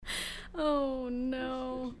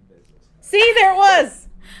See, there it was.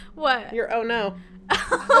 What? Your oh no.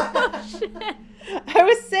 Oh, shit. I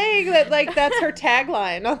was saying that, like, that's her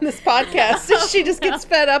tagline on this podcast. She just gets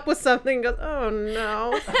fed up with something and goes, oh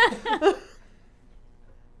no.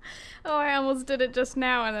 Oh, I almost did it just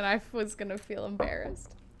now, and then I was going to feel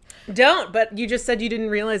embarrassed. Don't, but you just said you didn't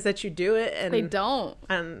realize that you do it. And They don't.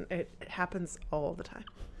 And it happens all the time.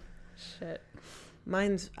 Shit.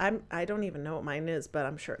 I don't even know what mine is, but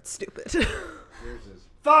I'm sure it's stupid. Yours is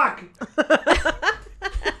fuck.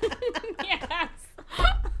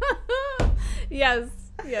 Yes.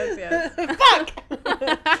 Yes. Fuck!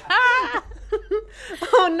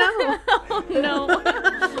 Oh no. Oh, no.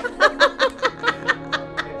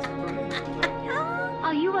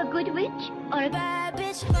 Are you a good witch or a bad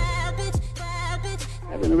bitch? Bad bitch, bad bitch.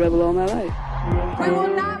 I've been a rebel all my life. We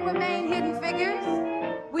will not remain hidden figures.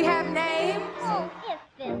 We have names. Oh, if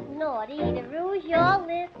it's naughty to rouge your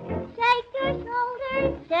lips, shake your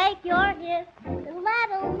shoulders, take your hips, and let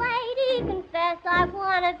a lady confess I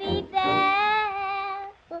wanna be bad.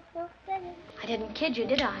 I didn't kid you,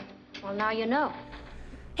 did I? Well, now you know.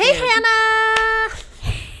 Hey, Hannah!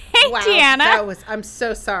 Hey, Wow, Deanna. I'm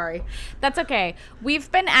so sorry. That's okay. We've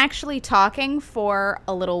been actually talking for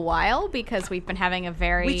a little while because we've been having a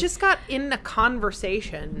very... We just got in a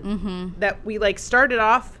conversation that we, like, started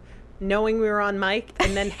off knowing we were on mic,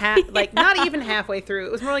 and then, not even halfway through.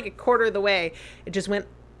 It was more like a quarter of the way. It just went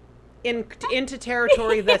into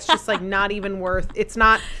territory that's just, like, not even worth... It's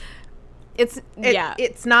not...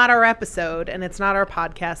 It's not our episode, and it's not our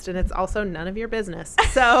podcast, and it's also none of your business.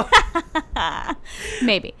 So,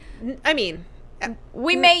 Maybe. I mean,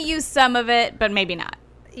 We may use some of it, but maybe not.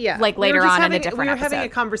 yeah, Like we were later just on in a having- different We were having a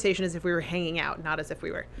episode. conversation as if we were hanging out, not as if we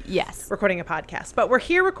were Yes. recording a podcast. But we're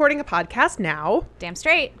here recording a podcast now. Damn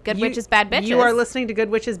straight. Good You- witches, bad bitches. You are listening to Good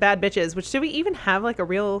Witches, Bad Bitches. Which, did we even have like a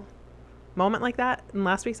real moment like that in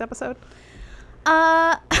last week's episode?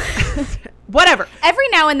 Whatever. Every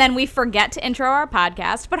now and then we forget to intro our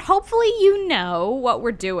podcast, but hopefully you know what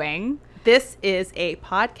we're doing. This is a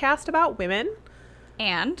podcast about women.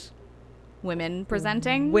 And women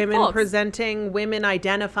presenting Women folks. presenting, women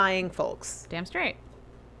identifying folks. Damn straight.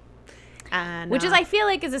 And Which is, I feel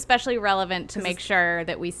like, is especially relevant to make sure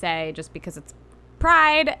that we say, just because it's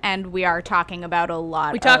Pride and we are talking about a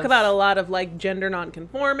lot we talk about a lot of like gender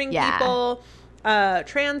non-conforming Yeah. people,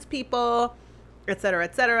 trans people, etc.,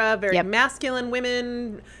 etc. Very Yep. masculine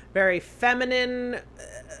women, very feminine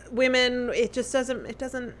women. It just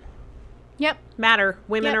doesn't Yep. matter.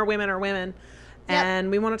 Women Yep. are women are women. Yep.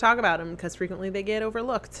 And we want to talk about them because frequently they get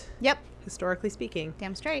overlooked, Yep. historically speaking.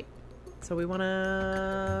 Damn straight. So we want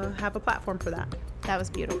to have a platform for that. That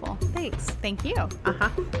was beautiful. Thanks. Thank you. Uh-huh.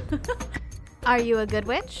 Are you a good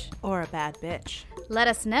witch? Or a bad bitch. Let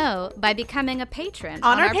us know by becoming a patron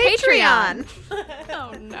On our Patreon.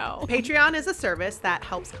 Oh, no. Patreon is a service that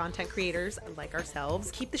helps content creators like ourselves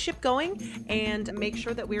keep the ship going and make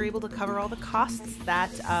sure that we're able to cover all the costs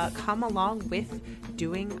that come along with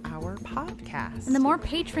doing our podcast. And the more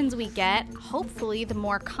patrons we get, hopefully the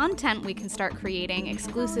more content we can start creating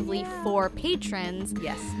exclusively for patrons.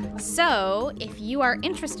 Yes. So, if you are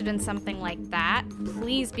interested in something like that,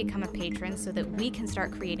 please become a patron so that we can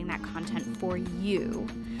start creating that content for you.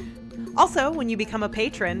 Also, when you become a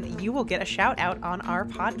patron, you will get a shout out on our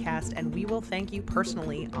podcast and we will thank you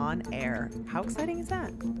personally on air. How exciting is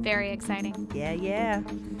that? Very exciting. Yeah.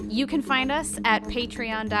 You can find us at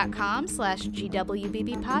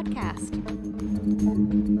patreon.com/GWBB podcast.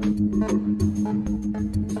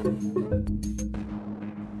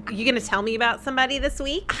 Are you going to tell me about somebody this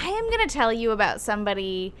week? I am going to tell you about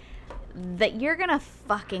somebody that you're going to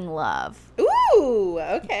fucking love. Ooh,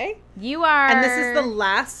 okay. You are... And this is the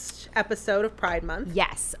last episode of Pride Month.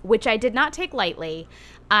 Yes, which I did not take lightly.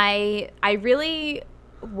 I really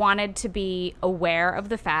wanted to be aware of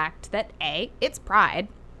the fact that, A, it's Pride,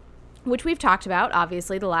 which we've talked about,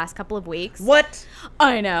 obviously, the last couple of weeks. What?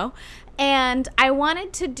 I know. And I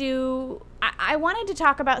wanted to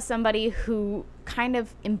talk about somebody who kind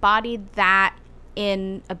of embodied that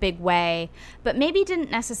in a big way, but maybe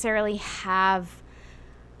didn't necessarily have,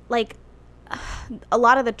 like, a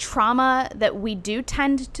lot of the trauma that we do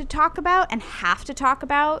tend to talk about and have to talk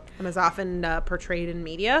about. And is often portrayed in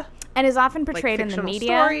media. And is often Like portrayed in the fictional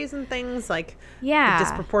media. stories and things, like Yeah. the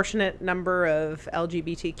disproportionate number of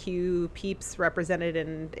LGBTQ peeps represented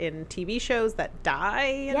in TV shows that die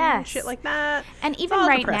and Yes. shit like that. And It's even all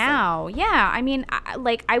right depressing. now, yeah. I mean,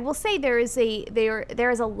 I will say there is a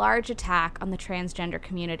large attack on the transgender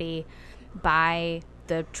community by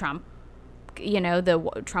the Trump,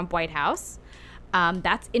 the Trump White House.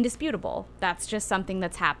 That's indisputable. That's just something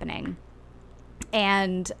that's happening.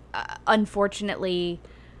 And unfortunately,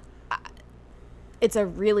 it's a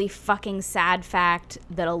really fucking sad fact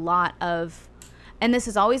that a lot of, and this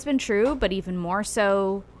has always been true, but even more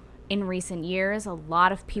so in recent years, a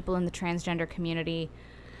lot of people in the transgender community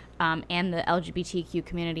and the LGBTQ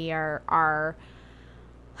community are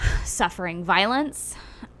suffering violence.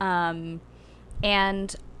 And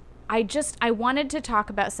I wanted to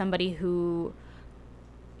talk about somebody who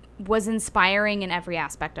was inspiring in every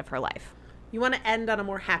aspect of her life. You want to end on a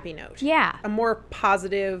more happy note. Yeah. A more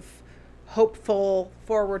positive, hopeful,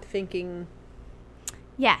 forward-thinking.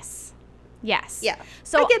 Yes. Yeah.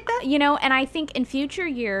 So I get that. You know, and I think in future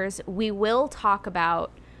years, we will talk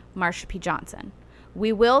about Marsha P. Johnson.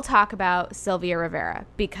 We will talk about Sylvia Rivera,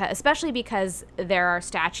 especially because there are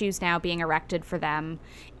statues now being erected for them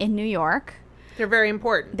in New York. They're very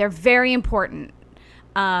important. They're very important.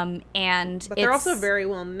 But they're also very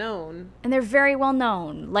well known. And they're very well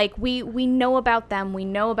known. Like, we know about them. We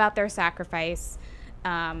know about their sacrifice.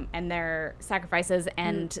 And their sacrifices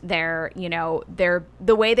and their, you know,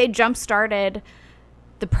 the way they jump-started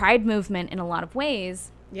the Pride movement in a lot of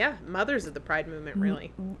ways. Yeah, mothers of the Pride movement,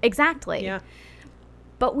 really. Exactly. Yeah.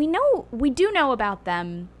 But we do know about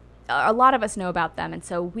them. A lot of us know about them, and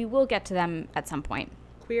so we will get to them at some point.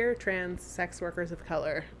 Queer, trans, sex workers of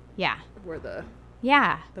color. Yeah. Were the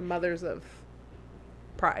mothers of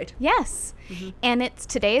Pride. Yes. Mm-hmm. And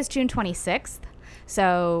today is June 26th,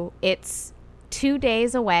 so it's 2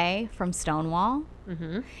 days away from Stonewall.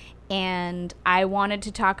 Mm-hmm. And I wanted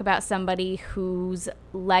to talk about somebody whose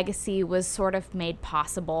legacy was sort of made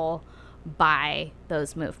possible by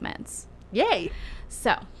those movements. Yay.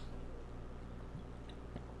 So,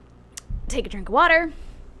 take a drink of water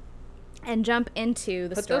and jump into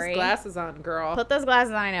the story. Put those glasses on, girl. Put those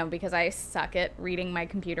glasses on, I know, because I suck at reading my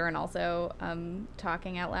computer and also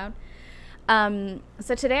talking out loud.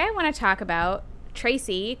 So today I want to talk about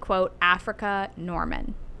Tracy, quote, Africa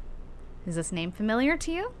Norman. Is this name familiar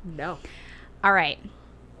to you? No. All right.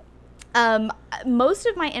 Most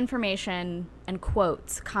of my information and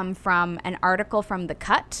quotes come from an article from The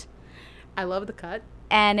Cut. I love The Cut.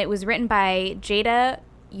 And it was written by Jada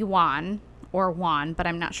Yuan, or Wan, but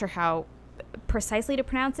I'm not sure how precisely to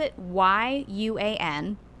pronounce it.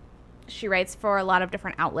 Yuan. She writes for a lot of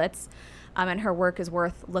different outlets, and her work is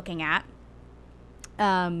worth looking at.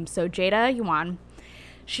 So Jada Yuan,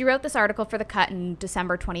 she wrote this article for The Cut in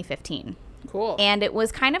December 2015. Cool. And it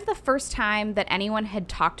was kind of the first time that anyone had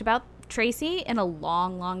talked about Tracy in a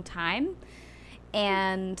long, long time.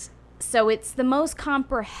 And so it's the most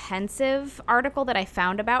comprehensive article that I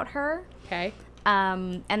found about her. Okay.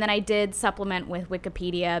 And then I did supplement with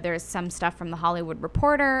Wikipedia. There's some stuff from The Hollywood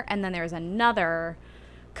Reporter, and then there's another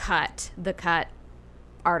The Cut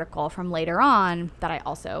article from later on that I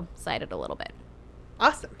also cited a little bit.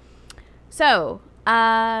 Awesome. So,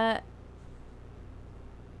 I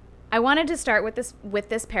wanted to start with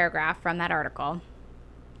this paragraph from that article,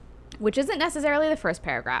 which isn't necessarily the first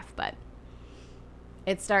paragraph, but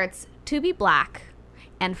it starts, to be black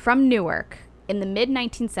and from Newark in the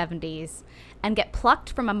mid-1970s and get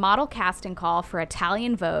plucked from a model casting call for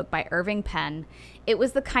Italian Vogue by Irving Penn, it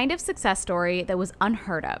was the kind of success story that was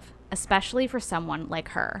unheard of, especially for someone like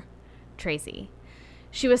her, Tracy.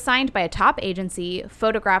 She was signed by a top agency,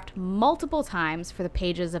 photographed multiple times for the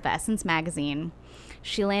pages of Essence magazine.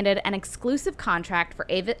 She landed an exclusive contract for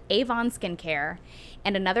Avon Skincare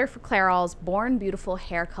and another for Clairol's Born Beautiful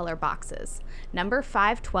hair color boxes, number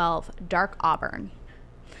 512, dark auburn.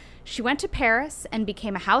 She went to Paris and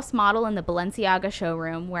became a house model in the Balenciaga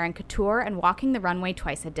showroom, wearing couture and walking the runway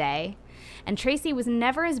twice a day. And Tracy was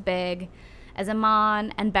never as big as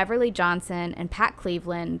Iman and Beverly Johnson and Pat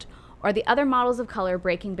Cleveland or the other models of color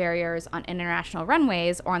breaking barriers on international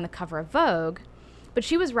runways or on the cover of Vogue, but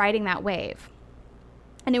she was riding that wave.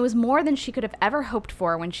 And it was more than she could have ever hoped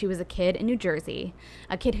for when she was a kid in New Jersey,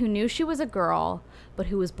 a kid who knew she was a girl, but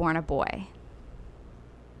who was born a boy.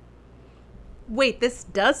 Wait, this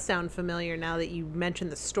does sound familiar now that you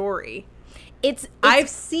mentioned the story. It's I've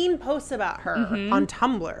seen posts about her on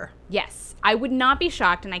Tumblr. Yes. I would not be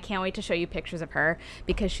shocked, and I can't wait to show you pictures of her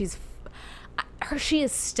because she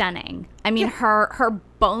is stunning. I mean, her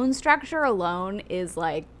bone structure alone is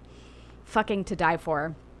like fucking to die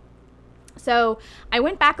for. So I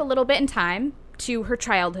went back a little bit in time to her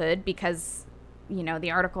childhood because, you know, the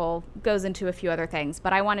article goes into a few other things,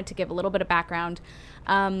 but I wanted to give a little bit of background.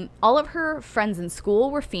 All of her friends in school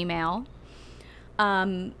were female,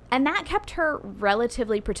 and that kept her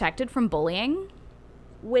relatively protected from bullying,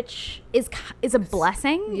 which is a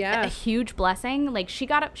blessing, yeah, a huge blessing. Like she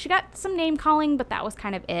got some name calling, but that was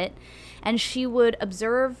kind of it. And she would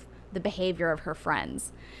observe the behavior of her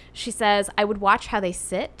friends. She says, I would watch how they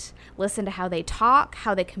sit, listen to how they talk,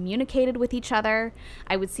 how they communicated with each other.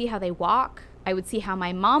 I would see how they walk. I would see how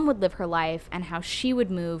my mom would live her life and how she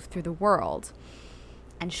would move through the world.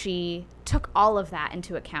 And she took all of that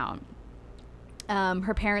into account.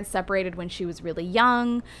 Her parents separated when she was really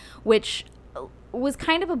young, which was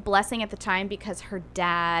kind of a blessing at the time because her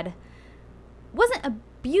dad wasn't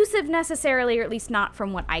abusive necessarily, or at least not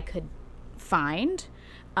from what I could find.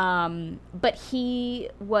 But he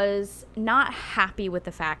was not happy with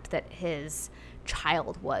the fact that his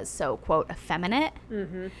child was so, quote, effeminate.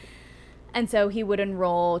 Mm-hmm. And so he would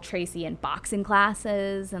enroll Tracy in boxing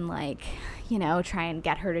classes and, like, you know, try and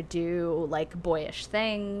get her to do, like, boyish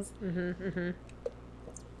things. Mm-hmm, mm-hmm.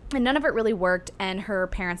 And none of it really worked, and her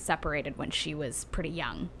parents separated when she was pretty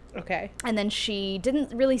young. Okay. And then she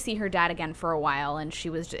didn't really see her dad again for a while, and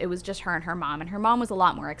it was just her and her mom. And her mom was a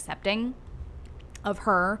lot more accepting of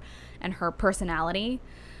her and her personality.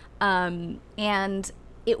 And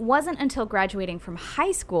it wasn't until graduating from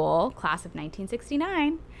high school, class of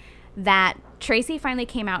 1969, that Tracy finally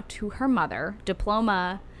came out to her mother,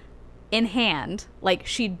 diploma in hand. Like,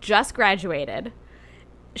 she just graduated.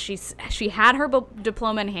 She had her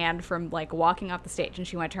diploma in hand from, like, walking off the stage, and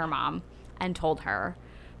she went to her mom and told her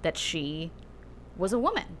that she was a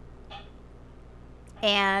woman.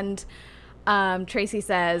 And Tracy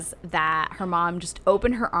says that her mom just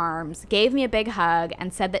opened her arms, gave me a big hug,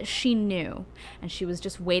 and said that she knew, and she was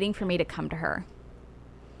just waiting for me to come to her.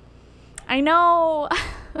 I know.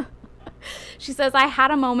 She says, I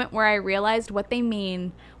had a moment where I realized what they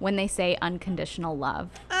mean when they say unconditional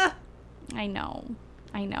love. I know.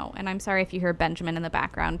 And I'm sorry if you hear Benjamin in the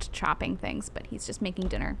background chopping things, but he's just making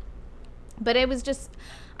dinner. But it was just,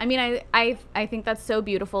 I mean, I think that's so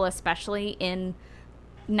beautiful, especially in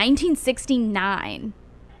 1969.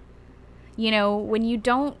 You know, when you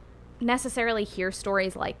don't necessarily hear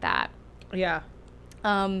stories like that. Yeah.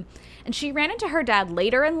 And she ran into her dad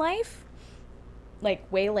later in life,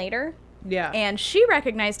 like way later. Yeah. And she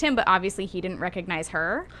recognized him, but obviously he didn't recognize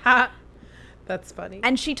her. Ha! That's funny.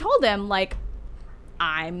 And she told him, like,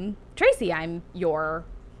 I'm Tracy, I'm your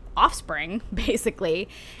offspring, basically.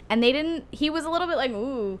 And he was a little bit like,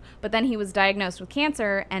 ooh, but then he was diagnosed with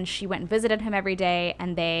cancer, and she went and visited him every day,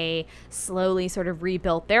 and they slowly sort of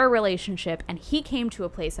rebuilt their relationship, and he came to a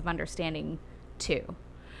place of understanding too.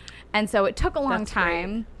 And so it took a long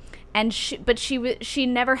time. And she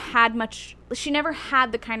never had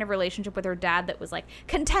the kind of relationship with her dad that was, like,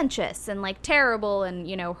 contentious and, like, terrible, and,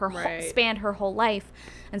 you know, spanned her whole life.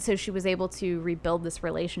 And so she was able to rebuild this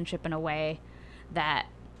relationship in a way that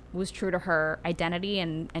was true to her identity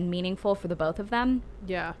and meaningful for the both of them.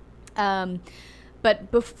 Yeah.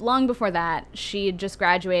 But long before that, she had just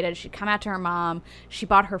graduated. She'd come out to her mom. She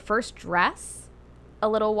bought her first dress a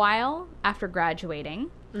little while after graduating.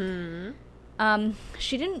 Mm-hmm.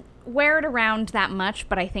 She didn't wear it around that much,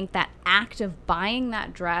 but I think that act of buying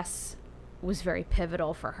that dress was very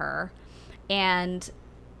pivotal for her. And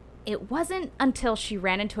it wasn't until she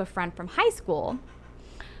ran into a friend from high school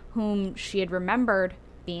whom she had remembered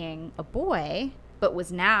being a boy, but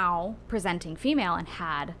was now presenting female and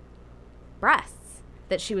had breasts,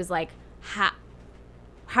 that she was like,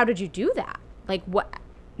 how did you do that? Like, what,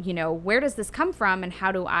 you know, where does this come from, and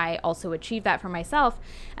how do I also achieve that for myself?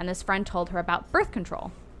 And this friend told her about birth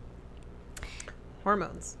control.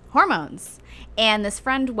 Hormones. And this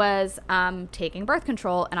friend was taking birth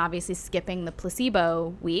control and obviously skipping the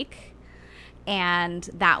placebo week. And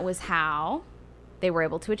that was how they were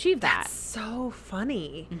able to achieve that. That's so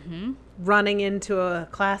funny. Mm-hmm. Running into a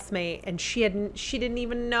classmate, and she didn't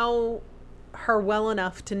even know her well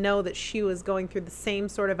enough to know that she was going through the same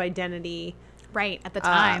sort of identity. Right, at the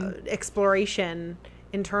time. Exploration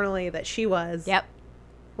internally that she was. Yep.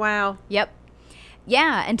 Wow. Yep.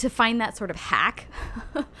 Yeah, and to find that sort of hack,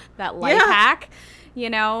 that life hack,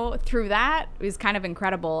 you know, through that was kind of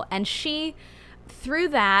incredible. And she, through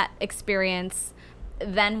that experience,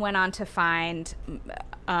 then went on to find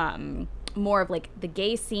more of, like, the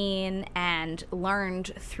gay scene, and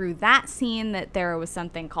learned through that scene that there was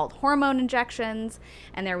something called hormone injections,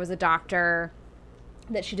 and there was a doctor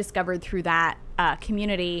that she discovered through that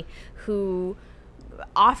community who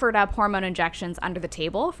offered up hormone injections under the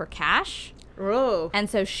table for cash. Oh. And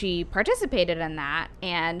so she participated in that,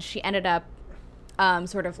 and she ended up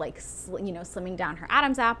sort of like, slimming down her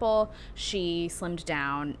Adam's apple. She slimmed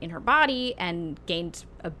down in her body and gained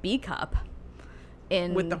a B cup.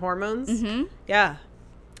 With the hormones? Mm-hmm. Yeah.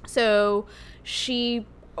 So she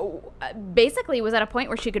basically was at a point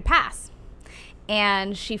where she could pass.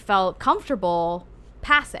 And she felt comfortable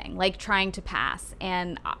passing, like trying to pass.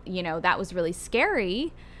 And, that was really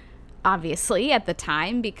scary obviously, at the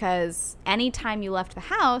time, because anytime you left the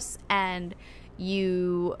house and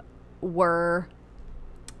you were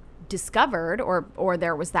discovered or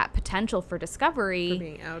there was that potential for discovery, For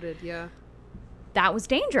being outed, yeah. that was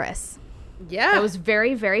dangerous. Yeah. That was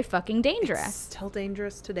very, very fucking dangerous. It's still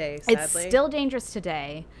dangerous today, sadly. It's still dangerous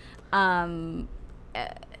today. But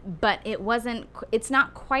it's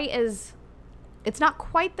not quite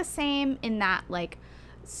the same in that, like,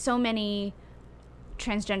 so many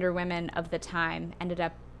transgender women of the time ended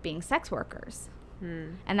up being sex workers.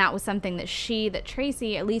 And that was something that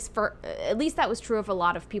Tracy, at least that was true of a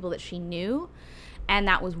lot of people that she knew. And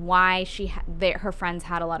that was why her friends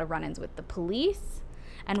had a lot of run-ins with the police,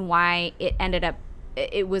 and why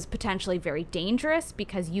it was potentially very dangerous,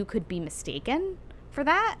 because you could be mistaken for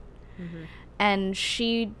that. Mm-hmm. And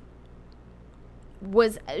she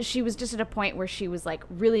was just at a point where she was like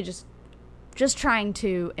really just trying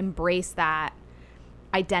to embrace that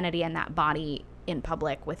identity and that body in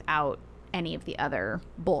public without any of the other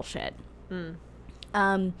bullshit.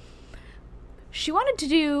 She wanted to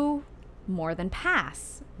do more than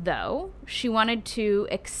pass, though. She wanted to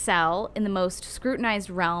excel in the most scrutinized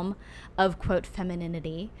realm of, quote,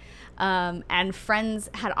 femininity. And friends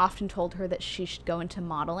had often told her that she should go into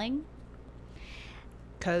modeling.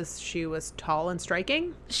 Because she was tall and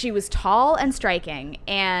striking? She was tall and striking.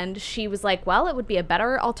 And she was like, well, it would be a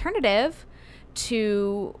better alternative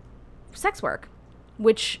to sex work,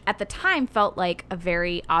 which at the time felt like a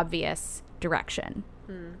very obvious direction.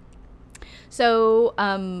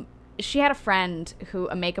 So she had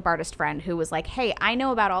a makeup artist friend who was like, hey, I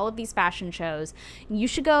know about all of these fashion shows. You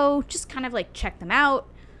should go just kind of like check them out,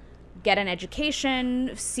 get an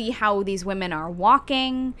education, see how these women are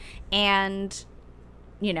walking, and,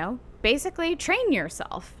 you know, basically train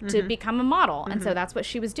yourself to become a model. And so that's what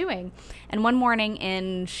she was doing. And one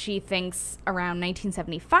morning she thinks around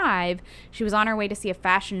 1975, she was on her way to see a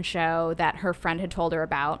fashion show that her friend had told her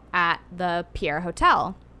about at the Pierre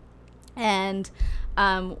Hotel. And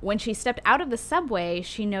when she stepped out of the subway,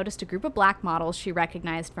 she noticed a group of black models she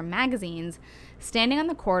recognized from magazines standing on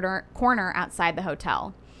the corner outside the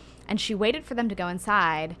hotel. And she waited for them to go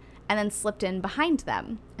inside and then slipped in behind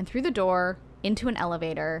them and through the door into an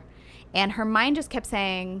elevator. And her mind just kept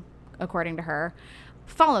saying, according to her,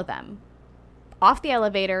 follow them. Off the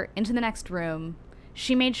elevator, into the next room.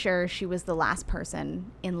 She made sure she was the last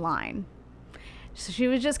person in line. So she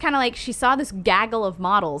was just kind of like, she saw this gaggle of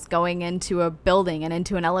models going into a building and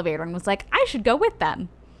into an elevator and was like, I should go with them.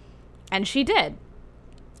 And she did.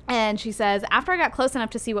 And she says, after I got close enough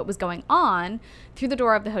to see what was going on, through the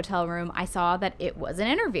door of the hotel room, I saw that it was an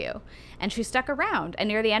interview. And she stuck around. And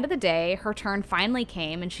near the end of the day, her turn finally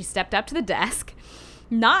came, and she stepped up to the desk,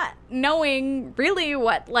 not knowing really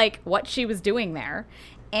what she was doing there.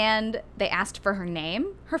 And they asked for her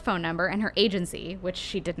name, her phone number, and her agency, which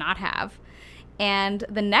she did not have. And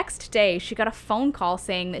the next day, she got a phone call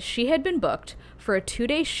saying that she had been booked for a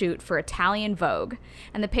 2-day shoot for Italian Vogue.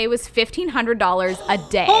 And the pay was $1,500 a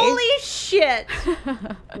day. Holy shit!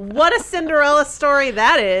 What a Cinderella story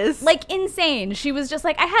that is. Like, insane. She was just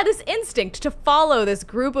like, I had this instinct to follow this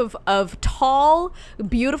group of tall,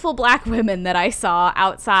 beautiful black women that I saw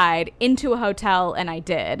outside into a hotel, and I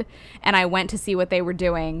did. And I went to see what they were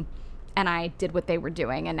doing, and I did what they were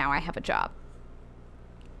doing, and now I have a job.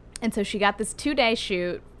 And so she got this 2-day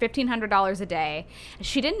shoot, $1,500 a day.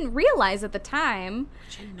 She didn't realize at the time.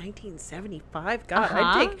 In 1975, God,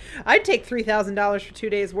 I'd take $3,000 for 2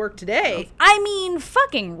 days' work today. I mean,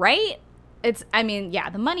 fucking right.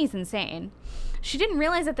 The money's insane. She didn't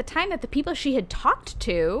realize at the time that the people she had talked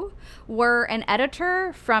to were an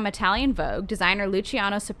editor from Italian Vogue, designer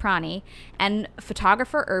Luciano Soprani, and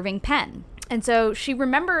photographer Irving Penn. And so she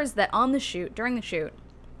remembers that during the shoot,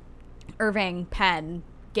 Irving Penn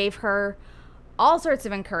gave her all sorts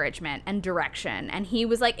of encouragement and direction. And he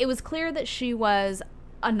was like, it was clear that she was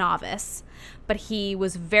a novice, but he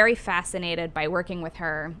was very fascinated by working with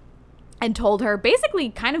her and told her,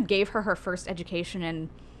 basically kind of gave her first education in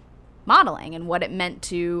modeling and what it meant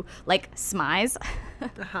to, like, smize,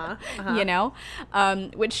 you know,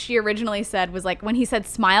 which she originally said was like, when he said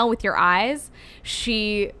smile with your eyes,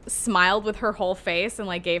 she smiled with her whole face and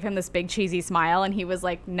like gave him this big cheesy smile, and he was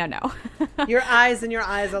like, no. Your eyes and your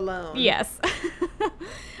eyes alone. Yes.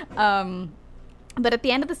 But at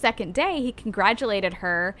the end of the second day, he congratulated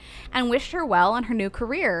her and wished her well on her new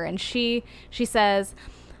career. And she says,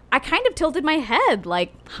 I kind of tilted my head,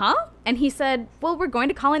 like, huh? And he said, well, we're going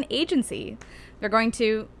to call an agency. They're going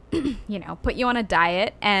to, put you on a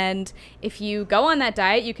diet. And if you go on that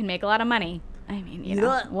diet, you can make a lot of money. I mean,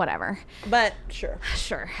 whatever. But sure.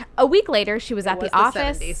 Sure. A week later, she was at the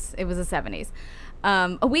office. 70s. It was the 70s.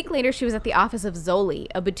 A week later, she was at the office of Zoli,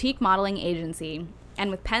 a boutique modeling agency, and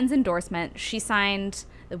with Penn's endorsement, she signed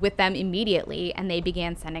with them immediately, and they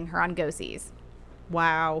began sending her on go-sees.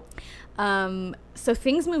 Wow. So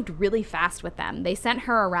things moved really fast with them. They sent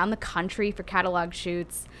her around the country for catalog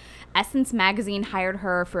shoots. Essence magazine hired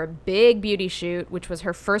her for a big beauty shoot, which was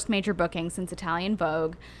her first major booking since Italian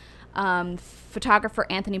Vogue. Photographer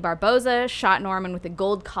Anthony Barboza shot Norman with a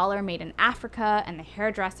gold collar made in Africa, and the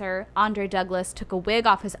hairdresser, Andre Douglas, took a wig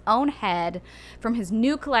off his own head from his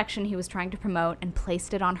new collection he was trying to promote and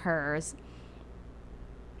placed it on hers.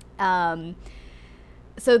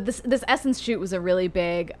 So this Essence shoot was a really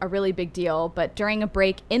big deal, but during a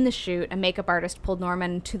break in the shoot, a makeup artist pulled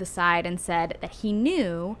Norman to the side and said that he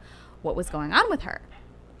knew what was going on with her.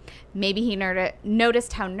 Maybe he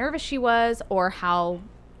noticed how nervous she was, or how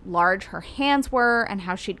large her hands were, and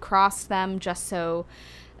how she'd crossed them just to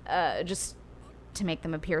make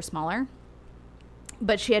them appear smaller.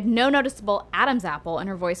 But she had no noticeable Adam's apple, and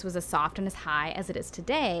her voice was as soft and as high as it is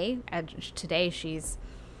today. Today she's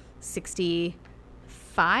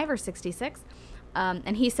 65 or 66.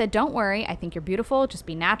 And he said, "Don't worry, I think you're beautiful, just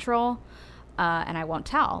be natural, and I won't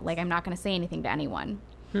tell. Like, I'm not going to say anything to anyone."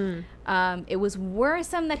 It was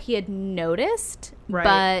worrisome that he had noticed, Right.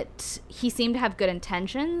 but he seemed to have good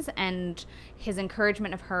intentions, and his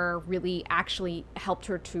encouragement of her really actually helped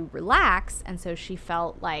her to relax, and so she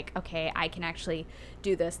felt like, okay, I can actually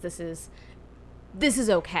do this. This is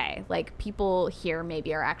okay. Like, people here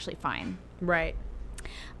maybe are actually fine. Right.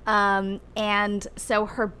 And so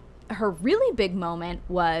her really big moment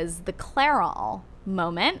was the Clairol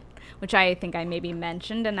moment, which I think I maybe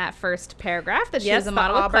mentioned in that first paragraph, that she was a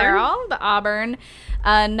model with Clairol, the Auburn,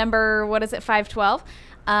 number, 512.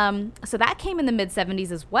 So that came in the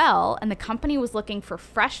mid-'70s as well, and the company was looking for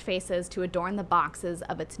fresh faces to adorn the boxes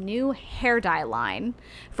of its new hair dye line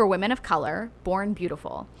for women of color, Born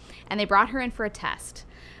Beautiful. And they brought her in for a test.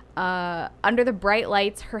 Under the bright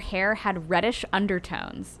lights, her hair had reddish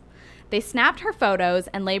undertones. They snapped her photos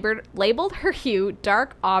and labeled her hue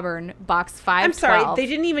dark auburn, box 512. I'm sorry, they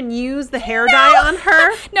didn't even use the hair dye on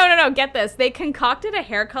her? No, get this. They concocted a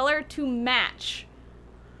hair color to match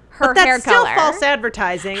her But that's hair still color. false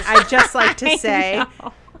advertising, I'd just like to say.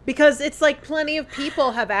 know. Because it's like plenty of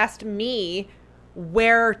people have asked me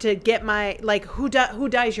where to get my, like, who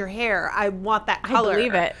dyes your hair? I want that color.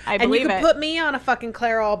 believe it. I and believe you can it. put me on a fucking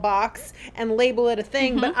Clairol box and label it a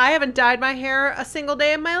thing, but I haven't dyed my hair a single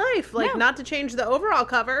day in my life. Like, No. not to change the overall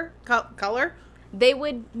color. They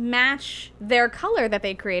would match their color that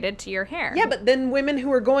they created to your hair. Yeah, but then women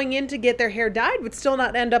who are going in to get their hair dyed would still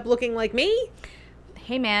not end up looking like me.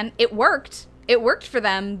 Hey, man, it worked. It worked for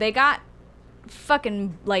them. They got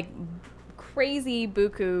fucking, like, crazy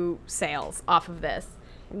buku sales off of this.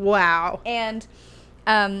 Wow. And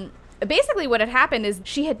basically what had happened is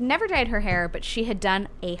she had never dyed her hair, but she had done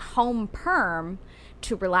a home perm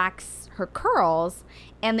to relax her curls,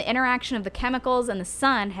 and the interaction of the chemicals and the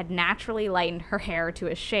sun had naturally lightened her hair to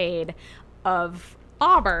a shade of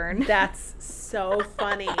auburn. That's so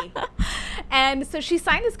funny. And so she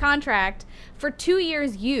signed this contract for 2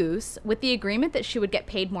 years' use with the agreement that she would get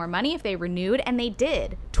paid more money if they renewed, and they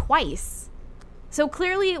did, twice. So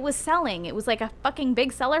clearly it was selling. It was like a fucking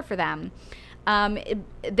big seller for them.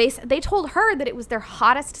 They told her that it was their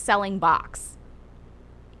hottest selling box.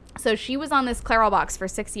 So she was on this Clairol box for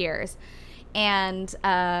 6 years, and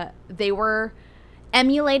they were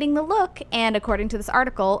emulating the look and, according to this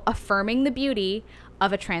article, affirming the beauty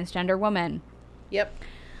of a transgender woman. Yep.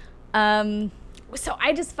 So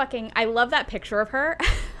I love that picture of her.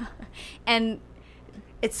 And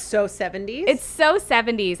It's so 70s. it's so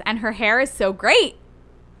 70s, and her hair is so great.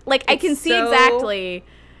 Like, I It's can see so- exactly.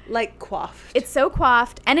 like coiffed. It's so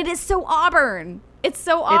coiffed, and it is so auburn. It's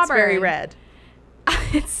so auburn. It's very red.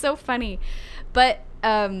 It's so funny. But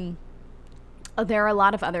there are a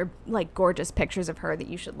lot of other, like, gorgeous pictures of her that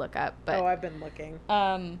you should look up. But I've been looking.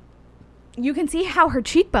 you can see how her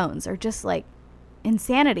cheekbones are just, like,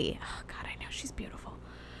 insanity. Oh, God, I know. She's beautiful.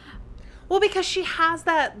 Well, because she has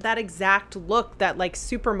that exact look, that like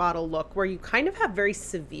supermodel look, where you kind of have very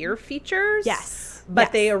severe features. Yes. But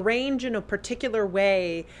Yes. they arrange in a particular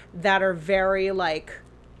way that are very like,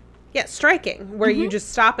 striking, where you just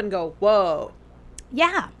stop and go, whoa.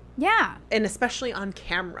 Yeah. Yeah. And especially on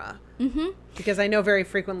camera. Mm-hmm. Because I know very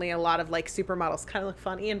frequently a lot of like supermodels kind of look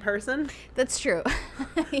funny in person, That's true.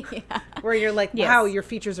 Yeah. where you're like, Yes. wow, your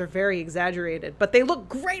features are very exaggerated, but they look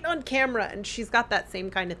great on camera. And she's got that same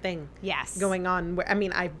kind of thing. Yes. Going on. I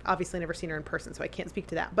mean, I've obviously never seen her in person, so I can't speak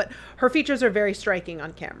to that. But her features are very striking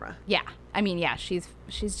on camera. Yeah. I mean, yeah, she's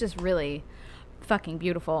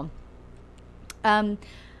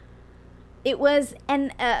It was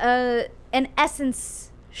an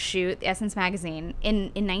Essence shoot, the Essence magazine,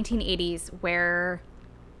 in 1980s, where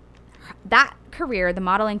that career, the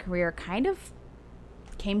modeling career, kind of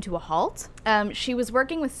came to a halt. She was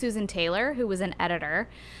working with Susan Taylor, who was an editor,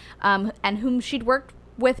 and whom she'd worked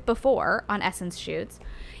with before on Essence shoots.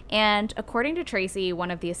 And according to Tracy,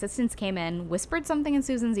 one of the assistants came in, whispered something in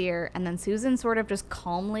Susan's ear, and then Susan sort of just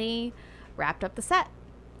calmly wrapped up the set.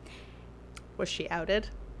 Was she outed?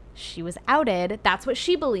 She was outed. That's what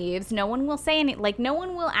she believes. No one will say any, like, no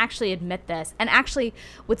one will actually admit this. And actually,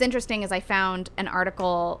 what's interesting is I found an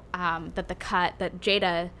article that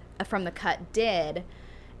Jada from The Cut did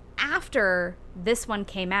after this one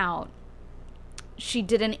came out. She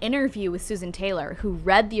did an interview with Susan Taylor, who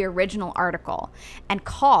read the original article and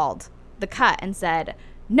called The Cut and said,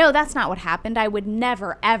 no, that's not what happened. I would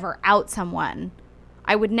never, ever out someone.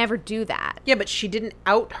 I would never do that. Yeah, but she didn't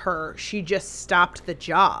out her. She just stopped the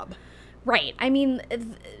job. Right. I mean,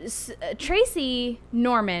 Tracy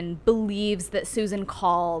Norman believes that Susan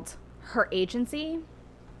called her agency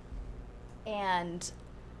and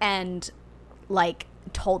like,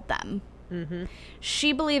 told them. Mm-hmm.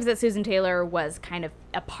 She believes that Susan Taylor was kind of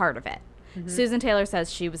a part of it. Mm-hmm. Susan Taylor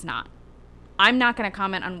says she was not. I'm not going to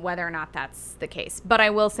comment on whether or not that's the case, but I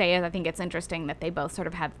will say I think it's interesting that they both sort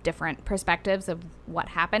of have different perspectives of what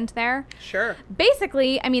happened there. Sure.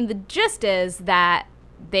 Basically, I mean, the gist is that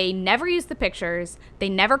they never used the pictures, they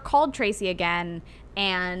never called Tracy again,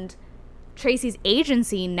 and Tracy's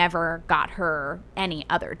agency never got her any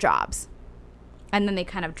other jobs. And then they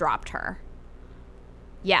kind of dropped her.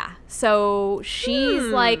 Yeah, so she's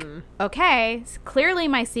like, okay, clearly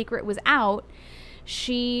my secret was out.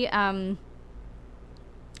 She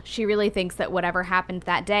really thinks that whatever happened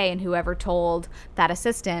that day and whoever told that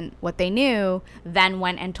assistant what they knew then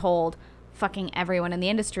went and told fucking everyone in the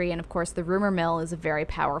industry. And, of course, the rumor mill is a very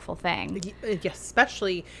powerful thing.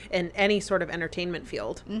 Especially in any sort of entertainment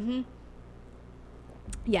field. Mm-hmm.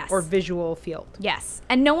 Yes. Or visual field. Yes.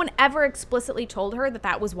 And no one ever explicitly told her that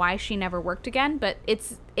that was why she never worked again, but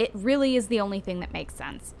it really is the only thing that makes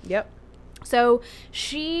sense. Yep. So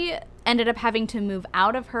she ended up having to move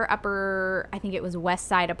out of her upper, I think it was West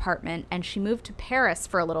Side apartment, and she moved to Paris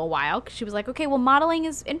for a little while because she was like, okay, well, modeling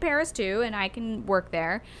is in Paris too, and I can work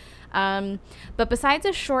there. But besides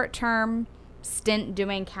a short-term stint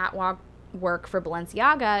doing catwalk work for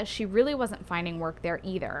Balenciaga, she really wasn't finding work there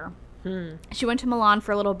either. She went to Milan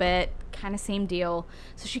for a little bit, kind of same deal.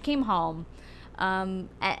 So she came home. And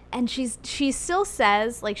she still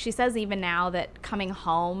says, like she says even now, that coming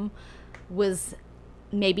home was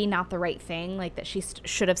maybe not the right thing, like that she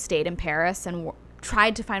should have stayed in Paris and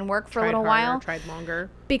tried to find work for a little while. Tried longer.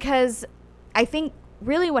 Because I think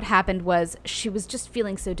really what happened was she was just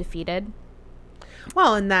feeling so defeated.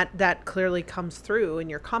 Well, and that clearly comes through in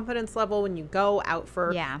your confidence level when you go out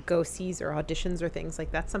for go-sees or auditions or things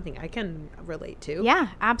like that's something I can relate to. Yeah,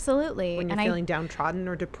 absolutely. When you're feeling downtrodden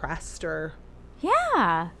or depressed or...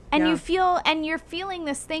 Yeah. And you're feeling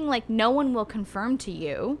this thing like no one will confirm to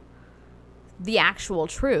you the actual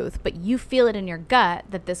truth, but you feel it in your gut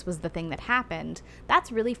that this was the thing that happened.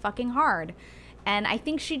 That's really fucking hard. And I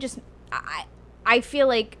think she just... I feel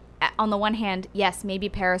like on the one hand, yes, maybe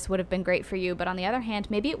Paris would have been great for you, but on the other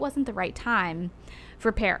hand, maybe it wasn't the right time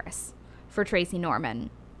for Paris, for Tracy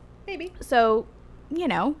Norman. Maybe. So, you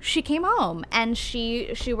know, she came home and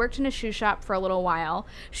she worked in a shoe shop for a little while.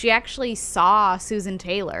 She actually saw Susan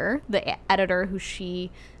Taylor, the editor who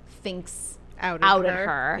she thinks outed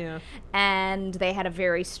her. Yeah. And they had a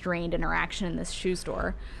very strained interaction in this shoe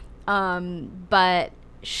store. But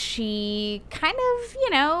she kind of,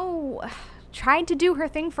 you know... tried to do her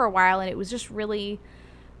thing for a while, and it was just really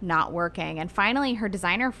not working. And finally, her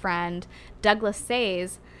designer friend, Douglas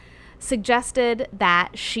Sayes, suggested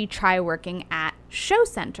that she try working at Show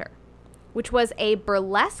Center, which was a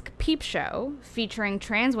burlesque peep show featuring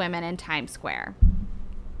trans women in Times Square.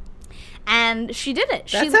 And she did it.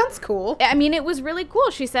 That sounds cool. I mean, it was really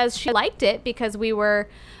cool. She says she liked it because we were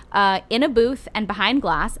in a booth and behind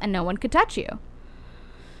glass, and no one could touch you.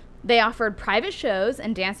 They offered private shows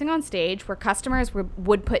and dancing on stage where customers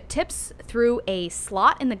would put tips through a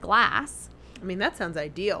slot in the glass. I mean, that sounds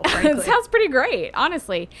ideal, frankly. It sounds pretty great,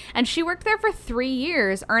 honestly. And she worked there for 3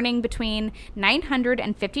 years, earning between $900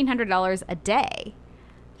 and $1,500 a day.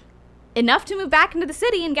 Enough to move back into the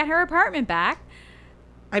city and get her apartment back.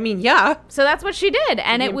 I mean, yeah. So that's what she did.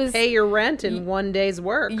 And it was... pay your rent in one day's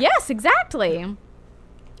work. Yes, exactly.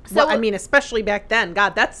 So, well, I mean, especially back then.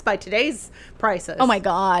 God, that's by today's prices. Oh, my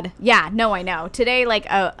God. Yeah, no, I know. Today, like,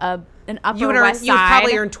 an Upper West Side... You would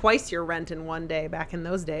probably earn twice your rent in one day back in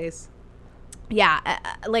those days. Yeah.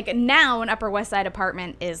 Like, now, an Upper West Side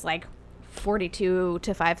apartment is, like, $42,000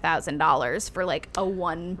 to $5,000 for like a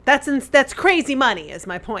one. That's crazy money, is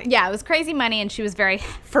my point. Yeah, it was crazy money, and she was very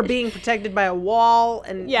For being protected by a wall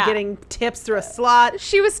and Yeah. getting tips through a slot.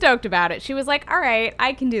 She was stoked about it. She was like, all right,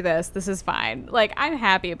 I can do this. This is fine. Like, I'm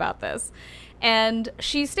happy about this. And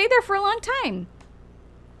she stayed there for a long time.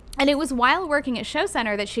 And it was while working at Show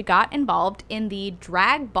Center that she got involved in the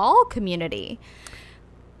drag ball community,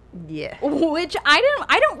 Yeah. which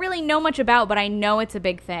I don't really know much about, but I know it's a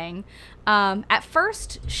big thing. At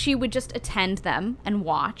first, she would just attend them and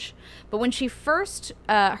watch. But when she first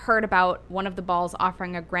heard about one of the balls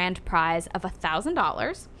offering a grand prize of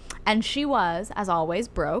 $1,000, and she was, as always,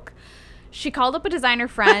 broke, she called up a designer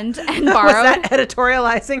friend and borrowed... Was that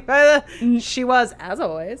editorializing by the... She was, as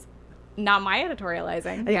always. Not my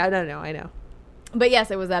editorializing. Yeah, I know. But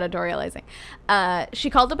yes, it was editorializing. She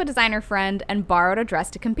called up a designer friend and borrowed a dress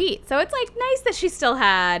to compete. So it's like nice that she still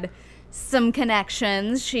had some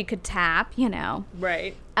connections she could tap, you know.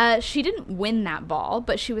 Right. She didn't win that ball,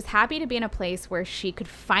 but she was happy to be in a place where she could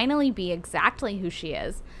finally be exactly who she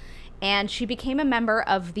is. And she became a member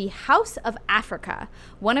of the House of Africa,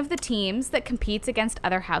 one of the teams that competes against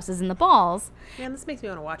other houses in the balls. Man, this makes me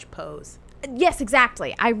want to watch Pose. Yes,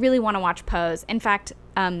 exactly. I really want to watch Pose. In fact,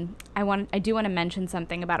 I do want to mention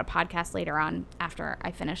something about a podcast later on after I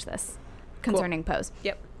finish this concerning Pose.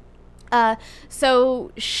 Yep.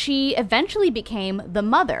 So she eventually became the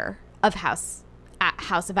mother of House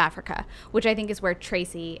of Africa, which I think is where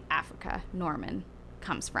Tracy Africa Norman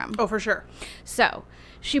comes from. Oh, for sure. So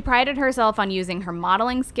she prided herself on using her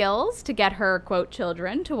modeling skills to get her, quote,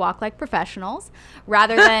 children to walk like professionals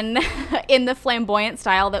rather than in the flamboyant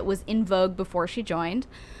style that was in vogue before she joined.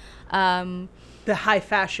 The high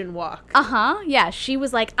fashion walk. Yeah, she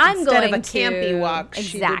was like, I'm going to... Instead of a campy walk, exactly.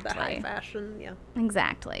 she did the high fashion, yeah.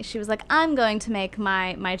 Exactly. She was like, I'm going to make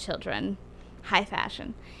my children high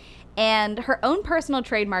fashion. And her own personal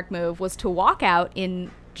trademark move was to walk out in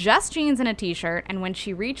just jeans and a t-shirt, and when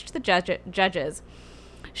she reached the judges,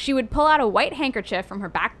 she would pull out a white handkerchief from her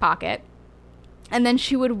back pocket, and then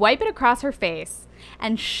she would wipe it across her face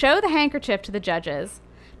and show the handkerchief to the judges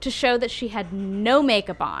to show that she had no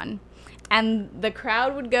makeup on, and the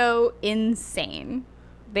crowd would go insane.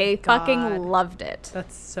 They fucking loved it.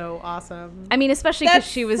 That's so awesome. I mean, especially because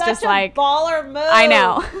she was just like... baller move. I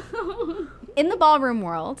know. In the ballroom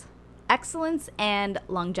world, excellence and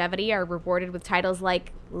longevity are rewarded with titles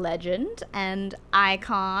like legend and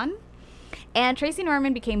icon. And Tracy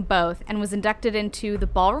Norman became both and was inducted into the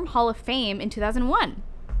Ballroom Hall of Fame in 2001.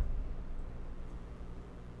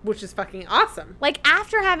 Which is fucking awesome. Like,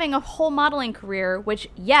 after having a whole modeling career, which,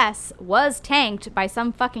 yes, was tanked by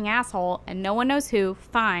some fucking asshole, and no one knows who,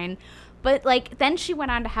 fine. But, like, then she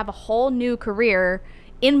went on to have a whole new career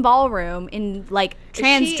in ballroom, in, like,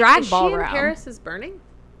 trans drag ballroom. Is she in Paris is Burning?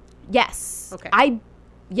 Yes. Okay. I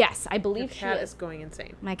believe Your she cat is. is going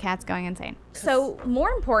insane. My cat's going insane. So,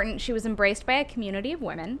 more important, she was embraced by a community of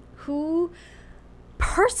women who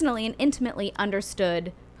personally and intimately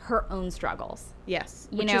understood her own struggles. Yes,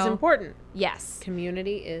 You which know- is important. Yes.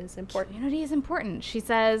 Community is important. Community is important. She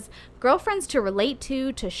says, girlfriends to relate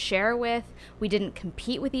to share with. We didn't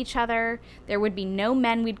compete with each other. There would be no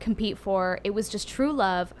men we'd compete for. It was just true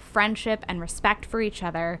love, friendship, and respect for each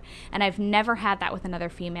other. And I've never had that with another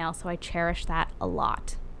female, so I cherish that a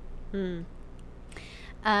lot.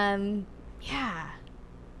 Yeah.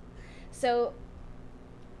 So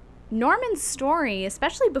Norman's story,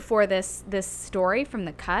 especially before this story from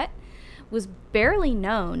The Cut, was barely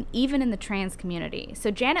known even in the trans community.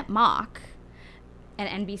 So Janet Mock, an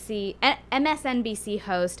MSNBC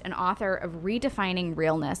host and author of Redefining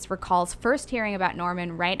Realness, recalls first hearing about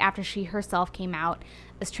Norman right after she herself came out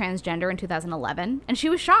as transgender in 2011, and she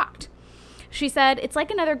was shocked. She said, "It's like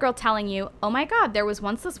another girl telling you, oh my God, there was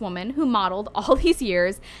once this woman who modeled all these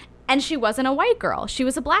years, and she wasn't a white girl. She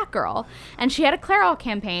was a black girl. And she had a Clairol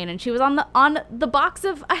campaign, and she was on the box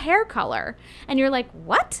of a hair color." And you're like,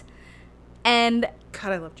 what? And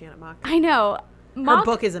God, I love Janet Mock. I know. Her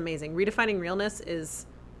book is amazing. Redefining Realness is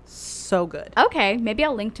so good. Okay, maybe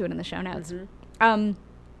I'll link to it in the show notes.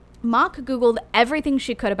 Mock Googled everything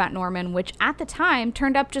she could about Norman, which at the time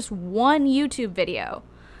turned up just one YouTube video.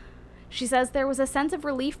 She says, "There was a sense of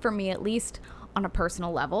relief for me, at least on a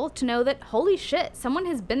personal level, to know that, holy shit, someone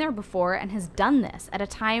has been there before and has done this at a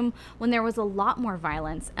time when there was a lot more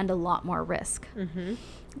violence and a lot more risk."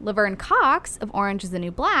 Laverne Cox of Orange is the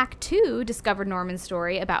New Black, too, discovered Norman's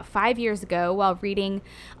story about 5 years ago while reading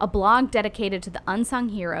a blog dedicated to the unsung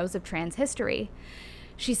heroes of trans history.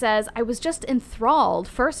 She says, "I was just enthralled,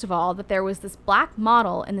 first of all, that there was this black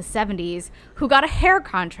model in the 70s who got a hair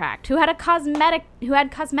contract, who had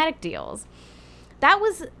cosmetic deals. that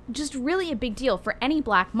was just really a big deal for any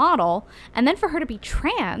black model. And then for her to be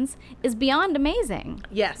trans is beyond amazing.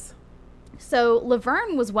 Yes. So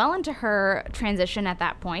Laverne was well into her transition at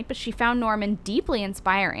that point, but she found Norman deeply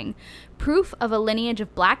inspiring, proof of a lineage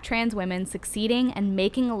of black trans women succeeding and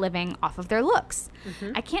making a living off of their looks.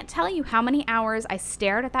 I can't tell you how many hours I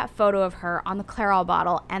stared at that photo of her on the Clairol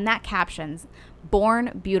bottle and that captions,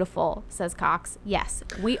 "Born beautiful," says Cox. Yes,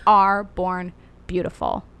 we are born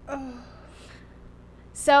beautiful.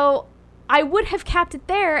 So I would have kept it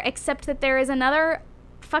there, except that there is another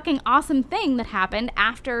fucking awesome thing that happened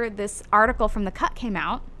after this article from The Cut came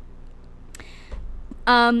out.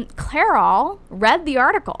 Clairol read the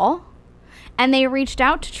article and they reached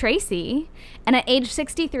out to Tracy, and at age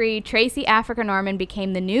 63, Tracy Africa Norman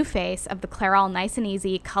became the new face of the Clairol Nice and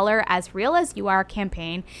Easy Color As Real As You Are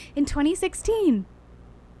campaign in 2016.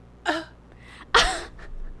 I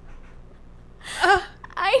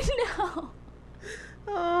know.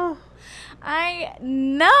 Oh. I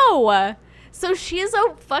know. So she is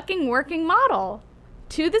a fucking working model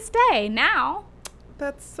to this day now.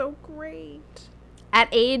 That's so great. At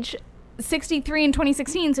age 63 in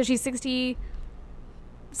 2016, so she's 66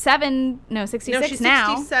 No, she's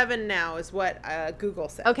now. 67 now is what Google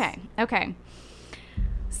says. Okay.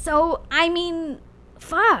 So, I mean,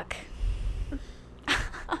 fuck.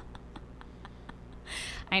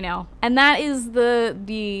 I know. And that is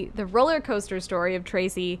the roller coaster story of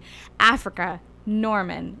Tracy Africa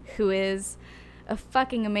Norman, who is a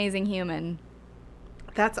fucking amazing human.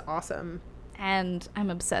 That's awesome. And I'm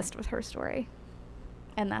obsessed with her story.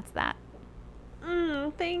 And that's that.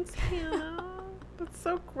 Thanks, Hannah. That's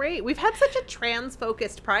so great. We've had such a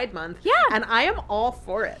trans-focused Pride Month. Yeah. And I am all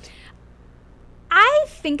for it. I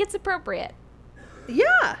think it's appropriate.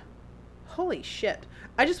 Yeah. Holy shit.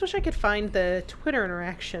 I just wish I could find the Twitter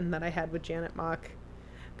interaction that I had with Janet Mock.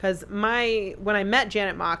 Because when I met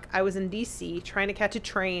Janet Mock, I was in D.C. trying to catch a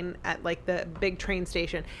train at, like, the big train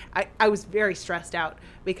station. I was very stressed out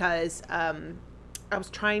because I was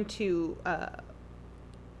trying to...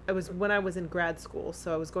 when I was in grad school,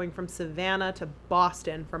 so I was going from Savannah to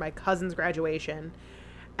Boston for my cousin's graduation.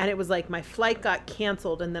 And it was like my flight got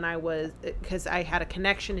canceled, and then because I had a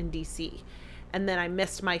connection in D.C., and then I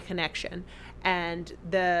missed my connection. And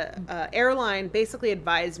the airline basically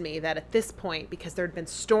advised me that at this point, because there had been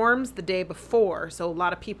storms the day before, so a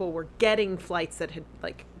lot of people were getting flights that had,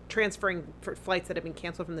 like, transferring for flights that had been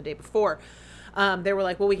canceled from the day before. They were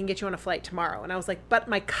like, well, we can get you on a flight tomorrow. And I was like, but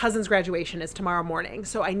my cousin's graduation is tomorrow morning,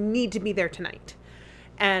 so I need to be there tonight.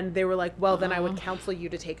 And they were like, well, then I would counsel you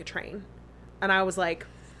to take a train. And I was like,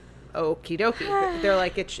 okie dokie. They're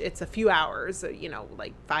like, it's a few hours,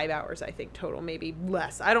 like 5 hours, I think, total, maybe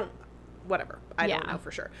less. I don't know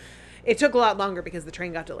for sure. It took a lot longer because the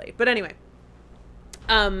train got delayed. But anyway,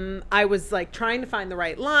 I was like trying to find the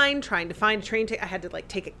right line, trying to find a train I had to like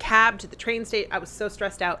take a cab to the train station. I was so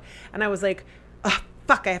stressed out, and I was like, oh,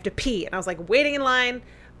 fuck, I have to pee. And I was like waiting in line,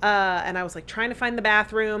 and I was like trying to find the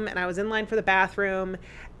bathroom, and I was in line for the bathroom,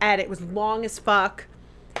 and it was long as fuck.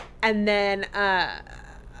 And then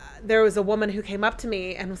there was a woman who came up to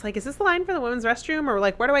me and was like, is this the line for the women's restroom? Or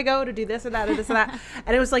like, where do I go to do this or that or this or that?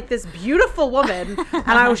 And it was like this beautiful woman.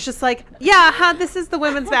 And I was just like, yeah, this is the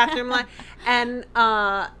women's bathroom line. And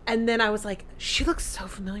then I was like, she looks so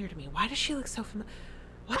familiar to me. Why does she look so familiar?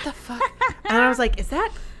 What the fuck? And I was like,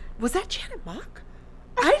 was that Janet Mock?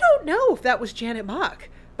 I don't know if that was Janet Mock,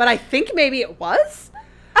 but I think maybe it was.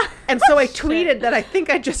 And so I tweeted that I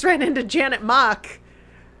think I just ran into Janet Mock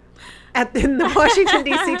in the Washington,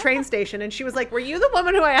 D.C. train station. And she was like, were you the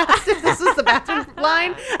woman who I asked if this was the bathroom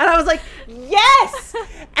line? And I was like, yes!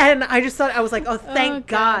 And I just thought, I was like, oh, thank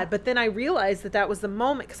God. But then I realized that was the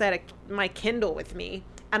moment because I had my Kindle with me.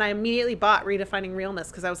 And I immediately bought Redefining Realness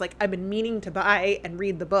because I was like, I've been meaning to buy and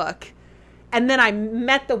read the book. And then I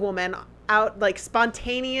met the woman out like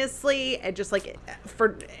spontaneously and just like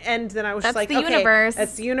and then I was just like, okay, universe.